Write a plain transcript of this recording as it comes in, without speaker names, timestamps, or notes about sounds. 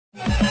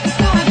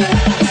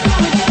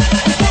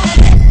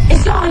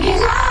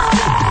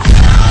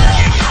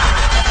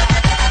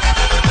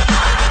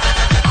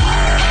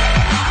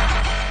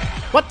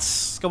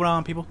going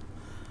on, people?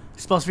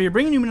 FFFFFFER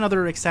bringing you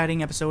another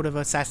exciting episode of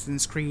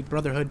Assassin's Creed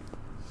Brotherhood.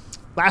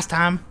 Last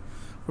time,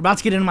 we're about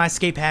to get into my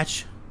escape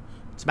hatch.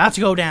 It's about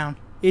to go down.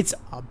 It's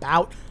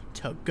about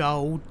to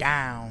go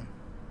down.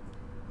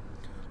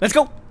 Let's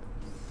go!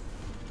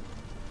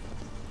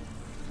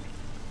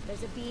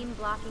 There's a beam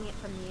blocking it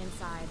from the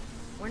inside.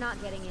 We're not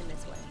getting in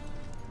this way.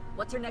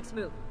 What's our next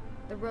move?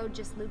 The road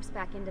just loops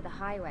back into the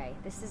highway.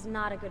 This is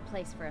not a good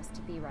place for us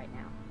to be right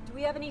now. Do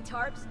we have any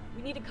tarps?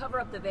 We need to cover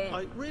up the van.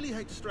 I really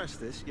hate to stress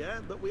this, yeah,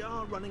 but we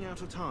are running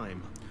out of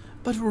time.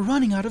 But we're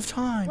running out of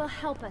time. Well,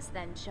 help us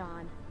then,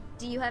 Sean.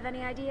 Do you have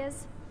any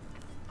ideas?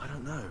 I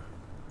don't know.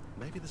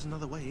 Maybe there's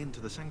another way into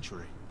the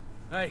sanctuary.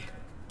 Hey,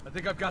 I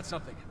think I've got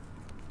something.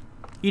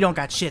 You don't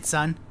got shit,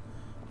 son.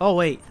 Oh,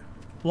 wait.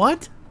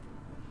 What?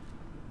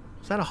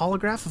 Is that a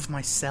holograph of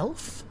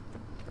myself?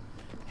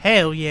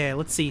 Hell yeah.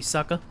 Let's see,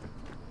 sucker.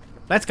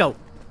 Let's go.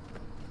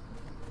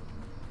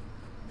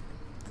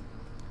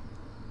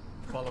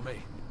 Follow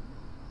me.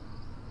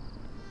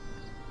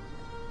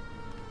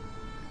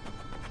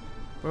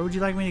 Where would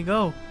you like me to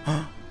go?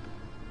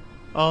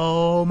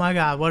 Oh my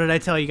god, what did I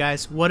tell you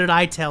guys? What did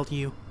I tell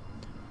you?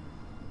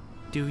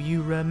 Do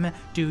you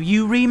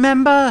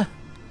remember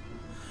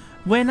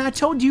when I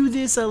told you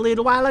this a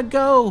little while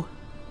ago?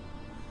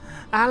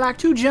 I like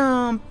to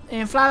jump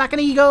and fly like an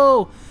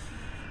eagle.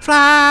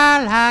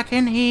 Fly like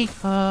an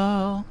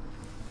eagle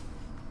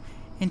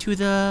into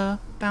the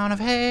bound of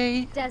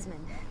hay.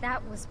 Desmond,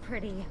 that was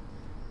pretty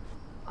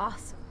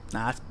awesome.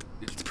 Nah,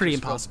 it's pretty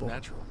just felt impossible.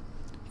 Natural.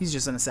 He's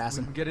just an We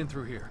assassin. can get in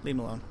through here. Leave him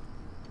alone.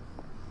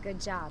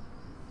 Good job.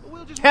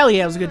 We'll just Hell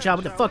yeah, it was a good job.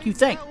 What the fuck you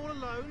think? All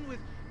alone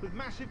with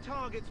massive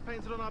targets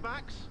painted on our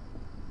backs.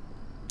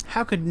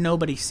 How could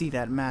nobody see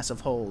that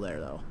massive hole there,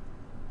 though?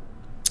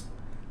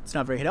 It's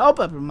not very hidden. Oh,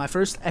 but my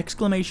first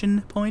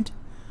exclamation point,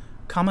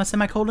 comma,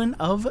 semicolon,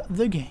 of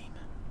the game.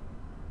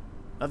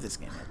 Of this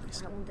game, at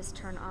least. Why won't this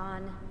turn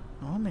on?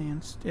 Oh,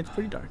 man. It's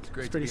pretty dark. It's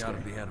great It's to pretty be out scary.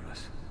 of the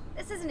Animus.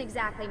 This isn't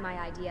exactly my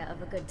idea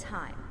of a good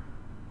time.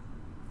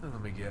 Well,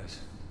 let me guess.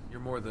 You're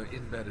more the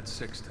embedded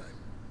 6 type.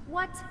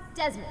 What?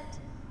 Desmond?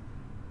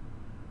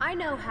 I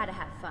know how to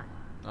have fun.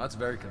 Oh, that's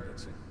very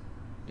convincing.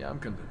 Yeah, I'm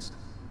convinced.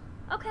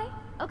 Okay,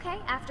 okay,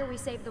 after we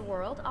save the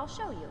world, I'll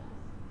show you.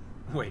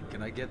 Wait,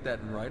 can I get that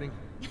in writing?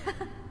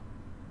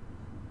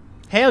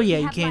 Hell yeah,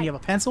 you have can. my- You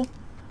have a pencil?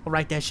 I'll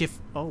write that shit.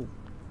 Oh.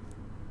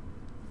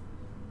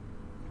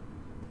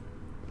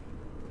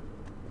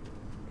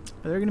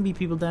 Are there gonna be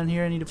people down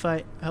here I need to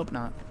fight? I hope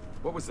not.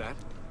 What was that?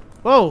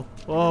 Whoa!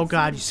 Oh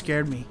god, you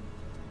scared me.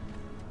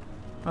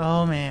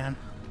 Oh man.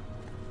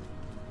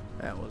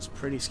 That was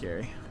pretty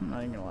scary. I'm not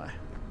even gonna lie.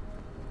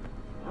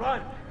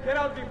 Run! Get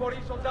out before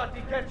these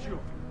soldati catch you!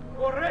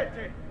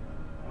 Correte!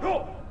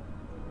 Go!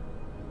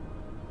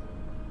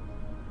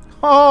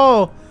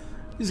 Oh!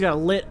 He's got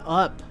lit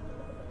up.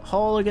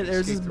 Oh, look at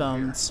there's his Escape from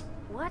here. bones.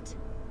 What?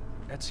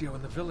 Ezio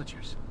and the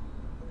villagers.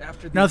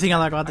 After Another thing I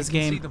like about this can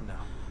game, see them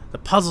now. the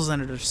puzzles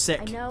in it are I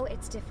sick. know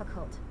it's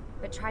difficult,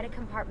 but try to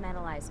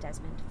compartmentalize,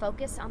 Desmond.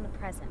 Focus on the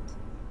present.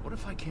 What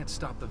if I can't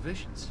stop the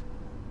visions?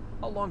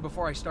 How long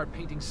before I start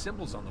painting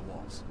symbols on the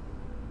walls?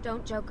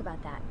 Don't joke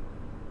about that.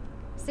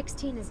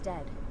 16 is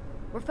dead.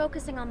 We're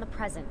focusing on the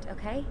present,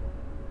 okay?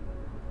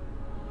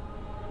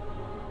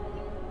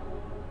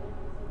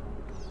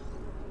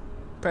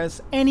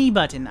 Press any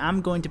button.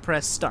 I'm going to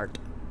press start.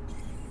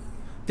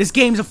 This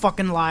game's a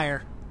fucking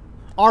liar.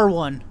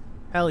 R1.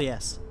 Hell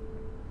yes.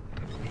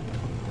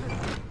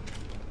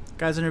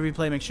 Guys, whenever you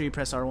play, make sure you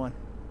press R1.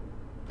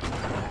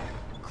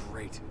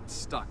 Great, it's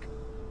stuck.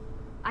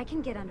 I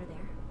can get under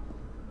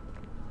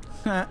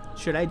there.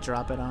 Should I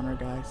drop it on her,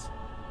 guys?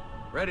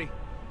 Ready?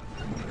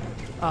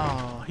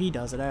 Oh, he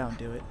does it. I don't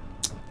do it.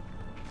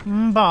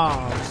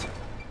 Balls.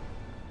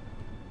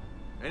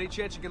 Any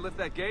chance you can lift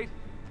that gate?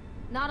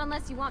 Not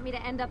unless you want me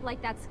to end up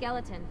like that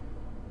skeleton.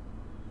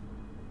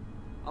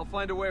 I'll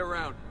find a way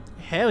around.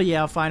 Hell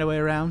yeah, I'll find a way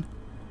around.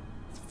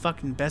 It's the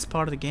fucking best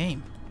part of the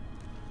game.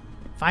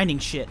 Finding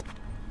shit.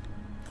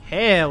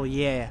 Hell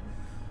yeah.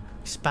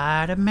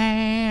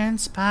 Spider-Man,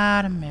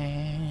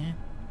 Spider-Man.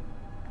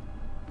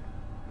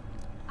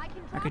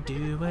 I could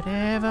do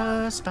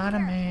whatever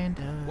Spider-Man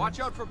does. Watch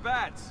out for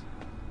bats.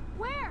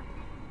 Where?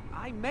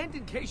 I meant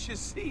in case you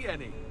see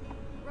any.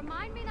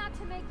 Remind me not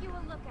to make you a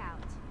lookout.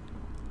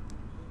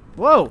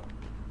 Whoa!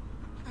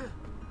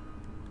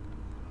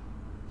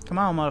 Come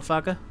on,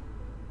 motherfucker.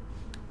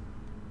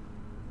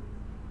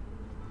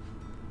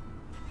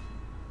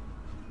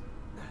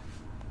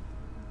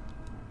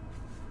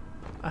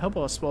 I hope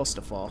I was supposed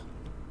to fall.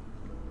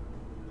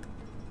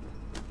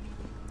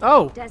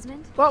 Oh!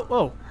 Desmond? Whoa,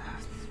 whoa.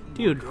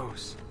 Dude,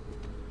 Ghosts.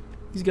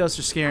 these ghosts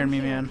are scaring me,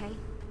 I'm here, man. Okay?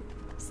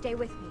 Stay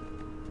with me.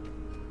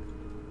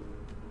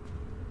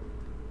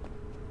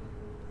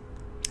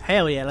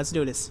 Hell yeah, let's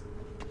do this.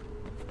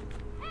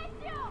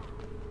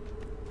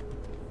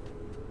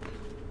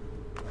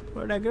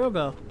 Where'd that girl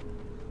go?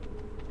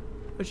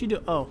 What'd she do?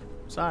 Oh,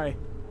 sorry.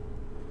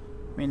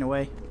 I'm in the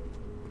way.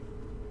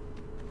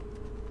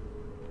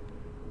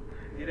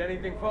 Did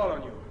anything fall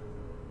on you?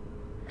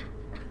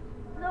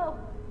 No,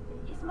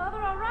 it's mother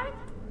all right?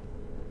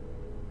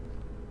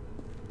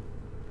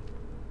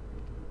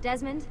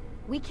 Desmond,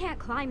 we can't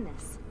climb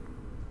this.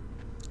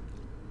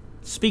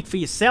 Speak for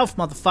yourself,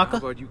 How motherfucker.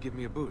 about you give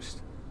me a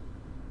boost?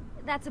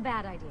 That's a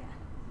bad idea.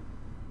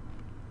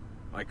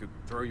 I could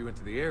throw you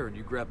into the air and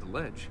you grab the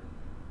ledge.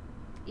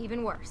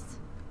 Even worse.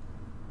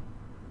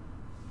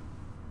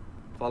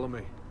 Follow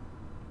me.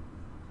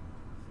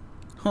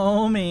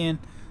 Oh man,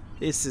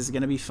 this is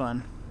gonna be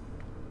fun.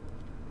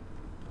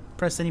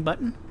 Press any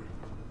button?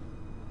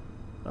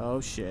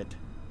 Oh shit.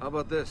 How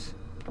about this?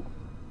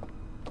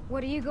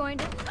 What are you going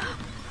to...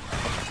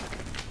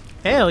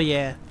 Hell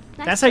yeah.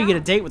 Nice That's how you get a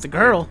job. date with the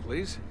girl.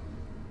 Please?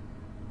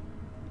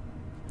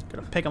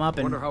 Gonna pick him up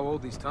and... Wonder how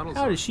old these tunnels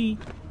How are. does she...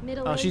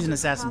 Oh, she's an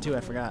assassin too,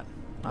 I forgot.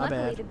 My Luckily,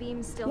 bad. the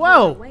beams still Whoa!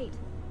 hold their weight.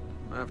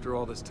 After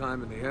all this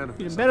time in the enemy.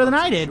 You did better than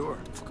I did. Sure.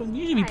 Fucking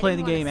You should be playing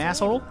the I didn't game, wanna say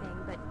asshole. anything,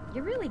 but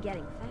you're really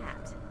getting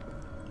fat.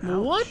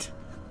 What?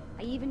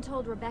 I even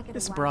told Rebecca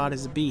This to broad wow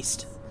is a you.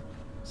 beast.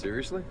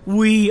 Seriously?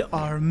 We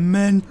are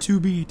meant to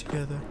be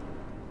together.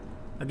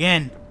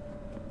 Again.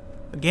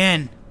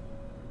 Again.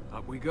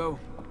 Up we go.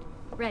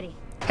 Ready.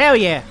 Hell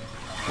yeah.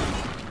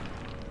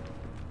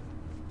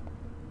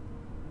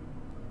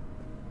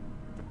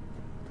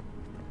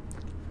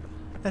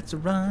 Let's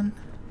run.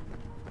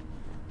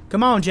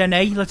 Come on,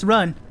 Jenny. Let's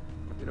run.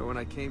 You know, when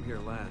I came here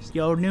last,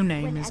 Your new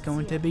name With is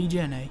going to Ezio. be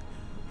Jenny.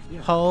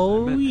 yeah,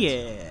 Oh, I meant it.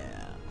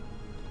 yeah.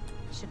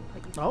 Shouldn't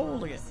put you Oh, through all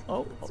look at... this.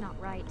 Oh. It's not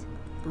right.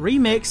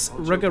 Remix. All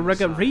Rugga joking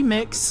Rugga aside,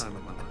 remix. another time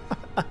in my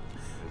life.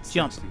 It's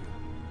Jump. thanks to you.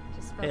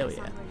 Just Hell focus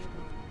yeah. on where you're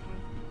going,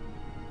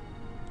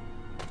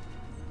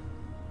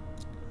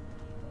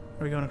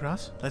 Are we going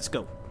across? Let's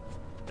go.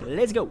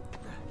 Let's go.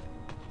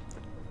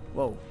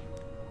 Whoa.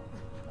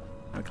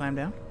 Can I climb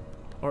down?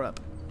 Or up?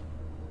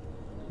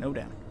 No,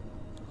 down.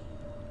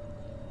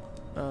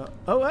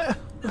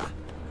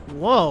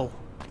 Whoa.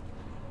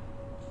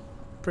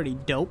 Pretty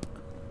dope.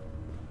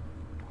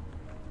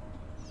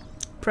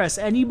 Press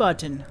any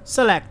button.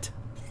 Select.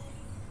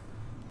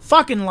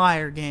 Fucking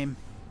liar game.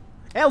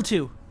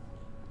 L2.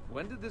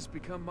 When did this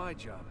become my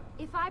job?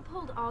 okay? If I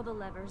pulled all the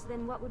levers,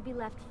 then what would be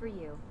left for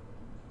you?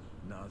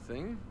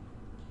 Nothing.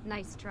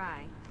 Nice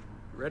try.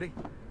 Ready?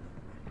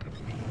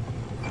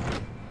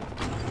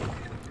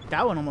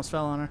 That one almost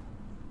fell on her.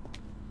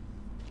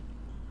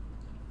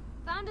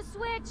 Found a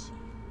switch.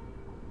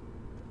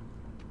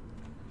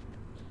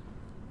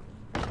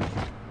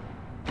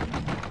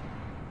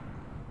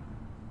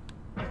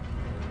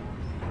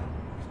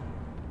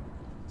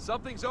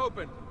 Something's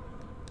open.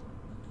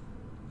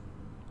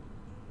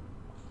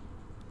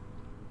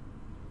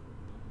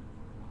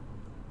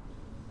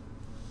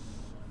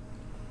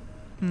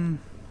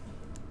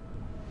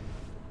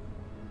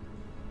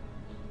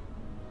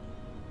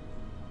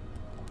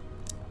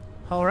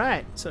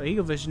 Alright, so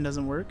Eagle Vision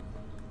doesn't work.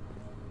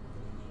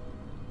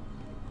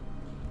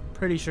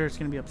 Pretty sure it's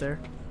gonna be up there.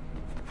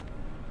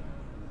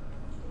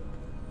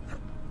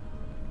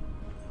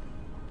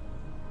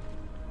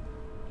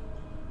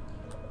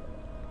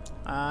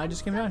 I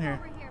just came down here.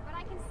 Over here, but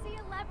I can see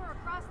a lever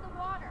across the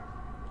water.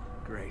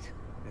 Great.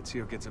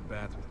 Ezio gets a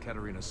bath with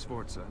Katerina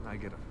Sforza, and I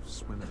get a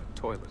swim in a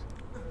toilet.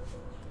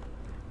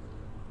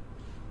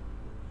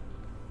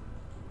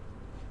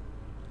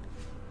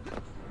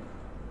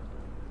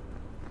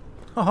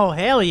 Oh,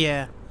 hell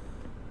yeah.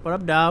 What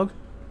up, dog?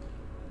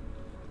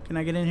 Can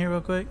I get in here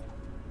real quick?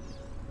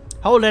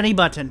 Hold any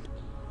button.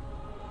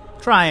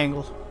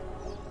 Triangle.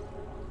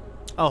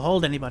 Oh,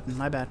 hold any button.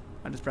 My bad.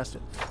 I just pressed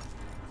it.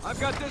 I've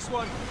got this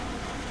one.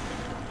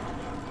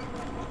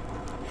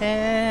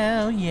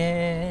 Hell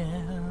yeah.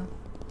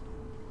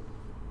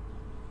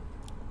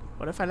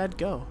 What if I let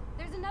go?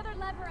 There's another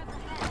lever up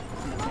ahead.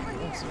 Come over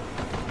here.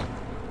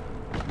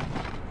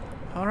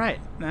 Alright,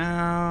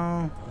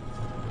 now...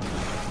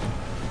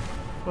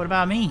 What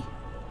about me?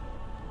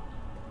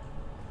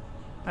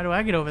 How do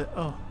I get over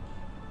Oh.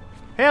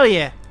 Hell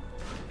yeah!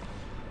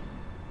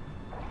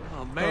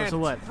 Oh man, so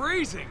what? it's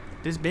freezing.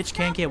 This bitch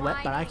can't get wet,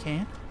 but I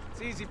can.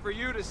 It's easy for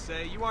you to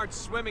say. You aren't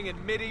swimming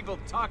in medieval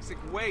toxic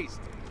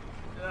waste.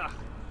 Ugh.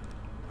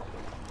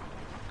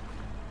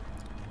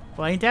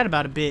 Well, ain't that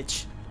about a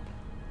bitch?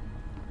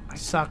 I feel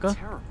Sucker.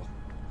 terrible.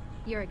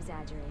 You're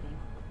exaggerating.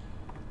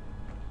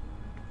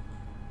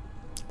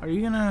 Are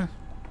you gonna...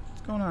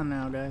 What's going on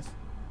now, guys?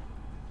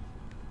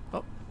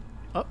 Oh.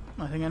 Oh,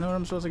 I think I know where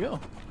I'm supposed to go.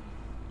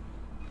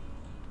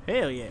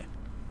 Hell yeah.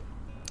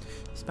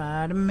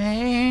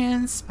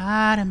 Spider-Man,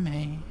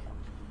 Spider-Man.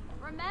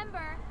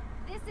 Remember,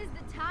 this is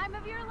the time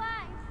of your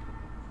life.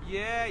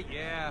 Yeah,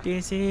 yeah.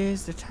 This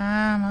is the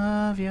time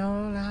of your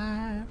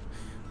life.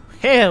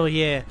 Hell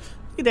yeah.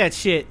 Look at that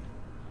shit.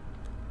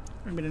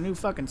 Gonna be the new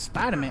fucking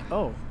Spider-Man.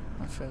 Oh,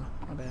 I fell.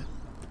 My bad.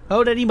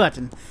 Hold any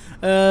button.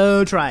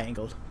 Oh,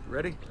 triangle.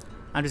 Ready?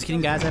 I'm just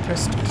kidding, guys. I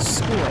pressed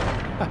square.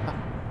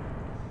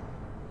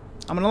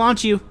 I'm gonna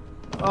launch you.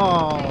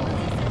 Oh.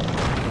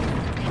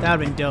 That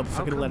would've been dope if I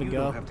How could've come let it you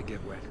go. don't have to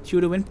get wet? She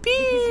would've went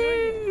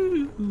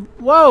pew.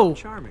 Whoa.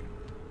 Charming.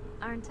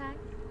 Aren't I?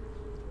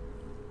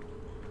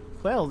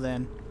 Well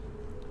then.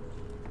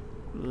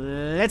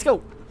 Let's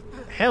go.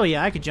 Hell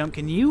yeah, I could jump.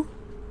 Can you?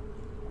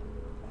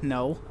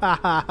 No. Ha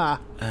ha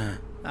ha.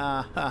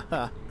 Ha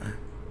ha.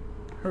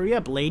 Hurry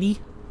up, lady.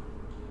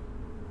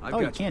 I Oh,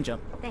 you got can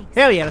jump. Thanks.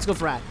 Hell yeah, let's go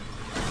for a ride.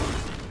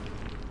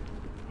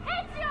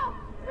 Ezio!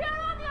 We are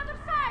on the other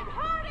side!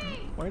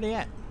 Hurry! Where they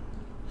at?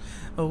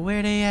 Oh,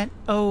 where they at?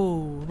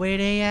 Oh, where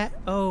they at?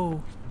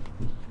 Oh.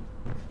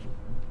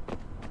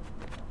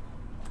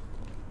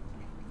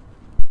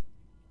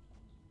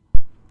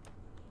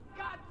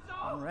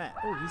 Alright.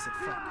 Oh, he said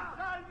fuck.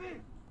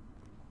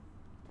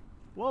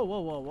 Whoa, whoa,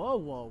 whoa, whoa,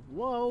 whoa,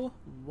 whoa,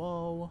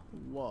 whoa,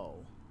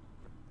 whoa.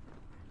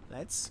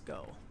 Let's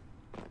go.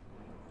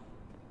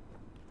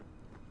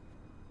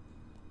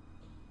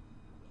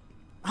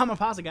 I'm gonna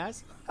pause it,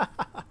 guys.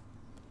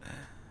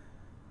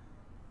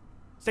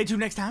 Stay tuned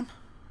next time.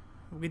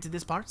 We'll get to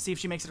this part, see if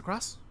she makes it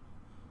across.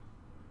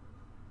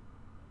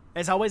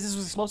 As always, this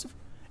was explosive.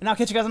 And I'll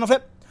catch you guys on the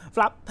flip.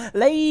 Flop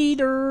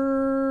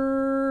later.